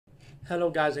Hello,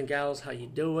 guys and gals. How you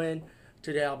doing?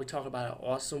 Today I'll be talking about an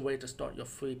awesome way to start your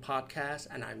free podcast,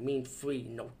 and I mean free.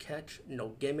 No catch, no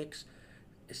gimmicks.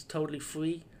 It's totally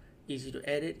free, easy to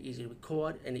edit, easy to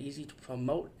record, and easy to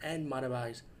promote and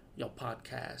monetize your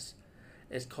podcast.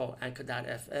 It's called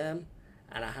Anchor.fm,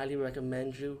 and I highly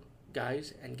recommend you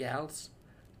guys and gals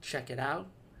check it out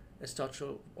and start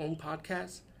your own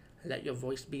podcast and let your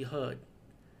voice be heard.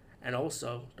 And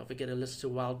also, don't forget to listen to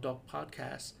Wild Dog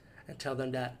Podcast and tell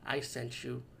them that I sent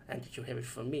you and that you hear it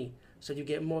from me. So you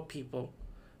get more people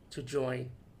to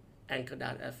join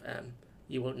Anchor.fm.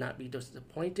 You will not be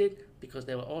disappointed because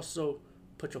they will also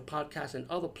put your podcast in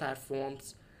other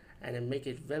platforms and then make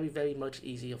it very, very much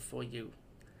easier for you.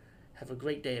 Have a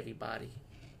great day, everybody.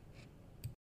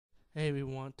 Hey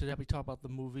everyone, today we talk about the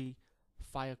movie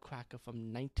Firecracker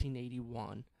from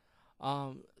 1981.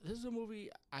 This is a movie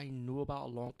I knew about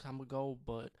a long time ago,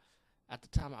 but at the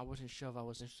time I wasn't sure if I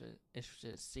was interested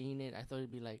in seeing it. I thought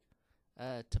it'd be like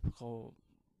a typical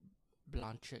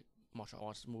blonde chick martial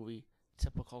arts movie,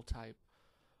 typical type.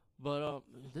 But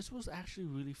this was actually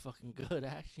really fucking good. I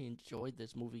actually enjoyed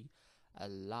this movie a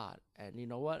lot, and you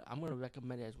know what? I'm gonna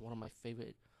recommend it as one of my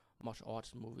favorite martial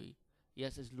arts movie.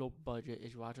 Yes, it's low budget.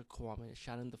 It's Roger Corman. It's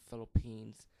shot in the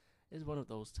Philippines. It's one of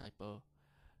those type of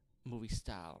movie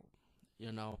style,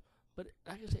 you know. But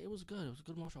like I said, it was good. It was a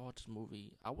good martial arts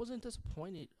movie. I wasn't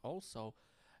disappointed. Also,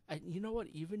 and you know what?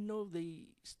 Even though they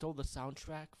stole the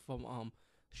soundtrack from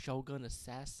Shogun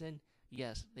Assassin,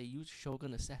 yes, they used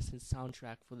Shogun Assassin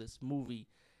soundtrack for this movie.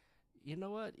 You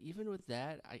know what? Even with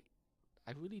that, I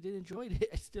really did enjoy it.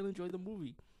 I still enjoy the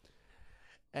movie.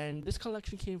 And this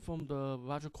collection came from the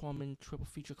Roger Corman Triple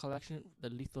Feature Collection, the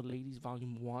Lethal Ladies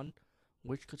Volume 1,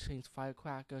 which contains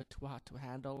Firecracker, Too Hot to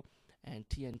Handle, and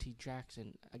TNT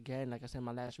Jackson. Again, like I said in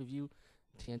my last review,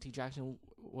 TNT Jackson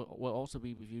will also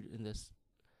be reviewed in this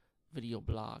video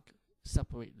blog,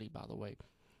 separately, by the way,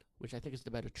 which I think is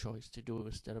the better choice to do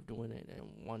instead of doing it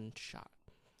in one shot.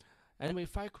 Anyway,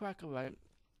 Firecracker, right,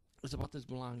 is about this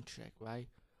blonde chick, right,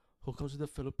 who comes to the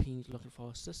Philippines looking for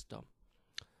her sister.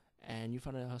 And you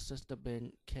find out her sister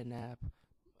been kidnapped,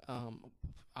 um,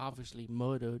 obviously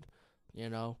murdered, you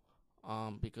know,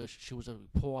 because she was a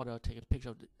reporter taking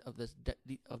pictures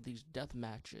of these death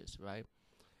matches, right?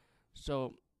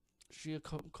 So she had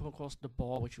come across the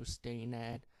bar where she was staying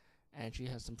at, and she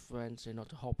had some friends, you know,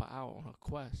 to help her out on her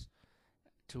quest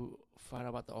to find out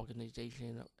about the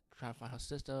organization, try to find her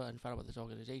sister and find out about this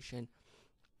organization,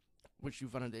 which you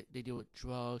find out they deal with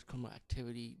drugs, criminal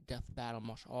activity, death battle,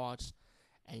 martial arts.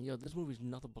 And this movie is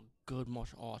nothing but good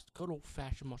martial arts, good old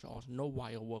fashioned martial arts, no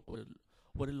wire work.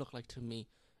 What it looked like to me,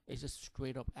 it's just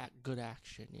straight up good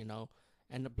action, you know.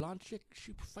 And the blonde chick,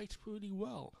 she fights pretty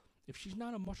well. If she's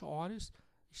not a martial artist,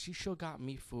 she sure got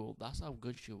me fooled. That's how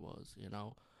good she was, you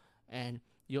know. And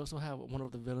you also have one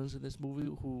of the villains in this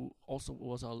movie who also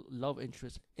was a love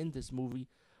interest in this movie,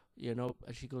 you know.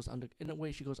 And she goes in a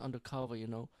way, she goes undercover, you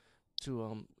know,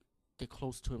 to get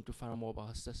close to him to find out more about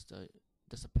her sister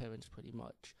disappearance, pretty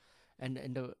much. And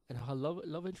her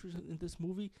love interest in this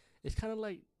movie is kind of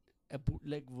like a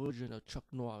bootleg version of Chuck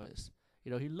Norris.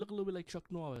 You know, he looked a little bit like Chuck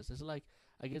Norris. It's like,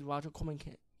 I guess Roger Corman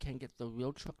can't get the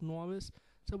real Chuck Norris,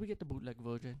 so we get the bootleg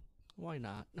version. Why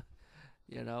not?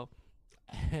 you know,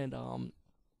 and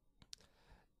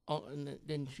and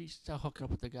then she started hooking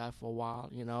up with the guy for a while.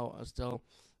 You know, still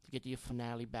to get to your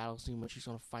finale battle scene when she's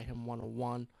gonna fight him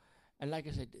 1-on-1. And like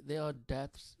I said, there are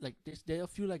deaths, like there are a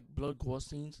few like blood gore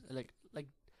scenes, like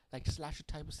slasher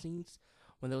type of scenes.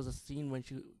 When there was a scene when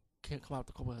she can't come out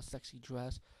the car with her sexy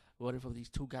dress, waiting for these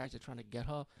two guys that are trying to get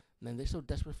her, and then they're so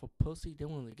desperate for pussy, they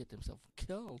want to get themselves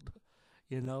killed.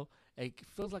 You know, it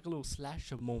feels like a little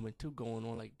slasher moment too going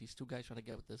on. Like these two guys trying to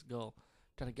get with this girl,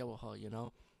 trying to get with her. You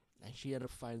know, and she ended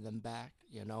up fighting them back.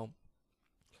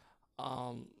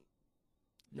 Um,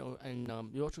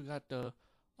 and you also got the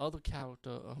other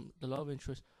character, the love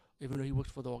interest. Even though he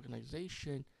works for the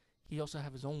organization, he also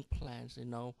have his own plans, you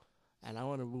know. And I don't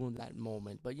want to ruin that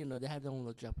moment, but they have their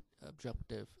own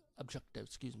objective,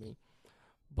 excuse me.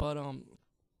 But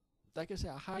like I said,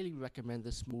 I highly recommend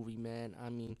this movie, man. I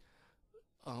mean,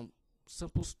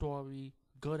 simple story,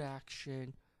 good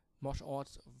action, martial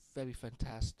arts, very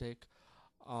fantastic.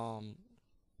 Um,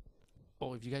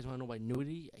 Oh, if you guys want to know about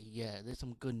nudity, yeah, there's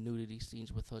some good nudity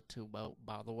scenes with her too.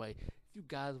 By the way, if you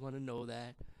guys want to know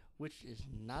that, which is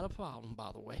not a problem,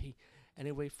 by the way.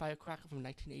 Anyway, Firecracker from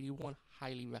 1981,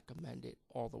 highly recommended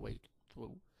all the way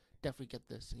through. Definitely get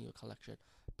this in your collection.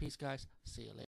 Peace, guys. See you later.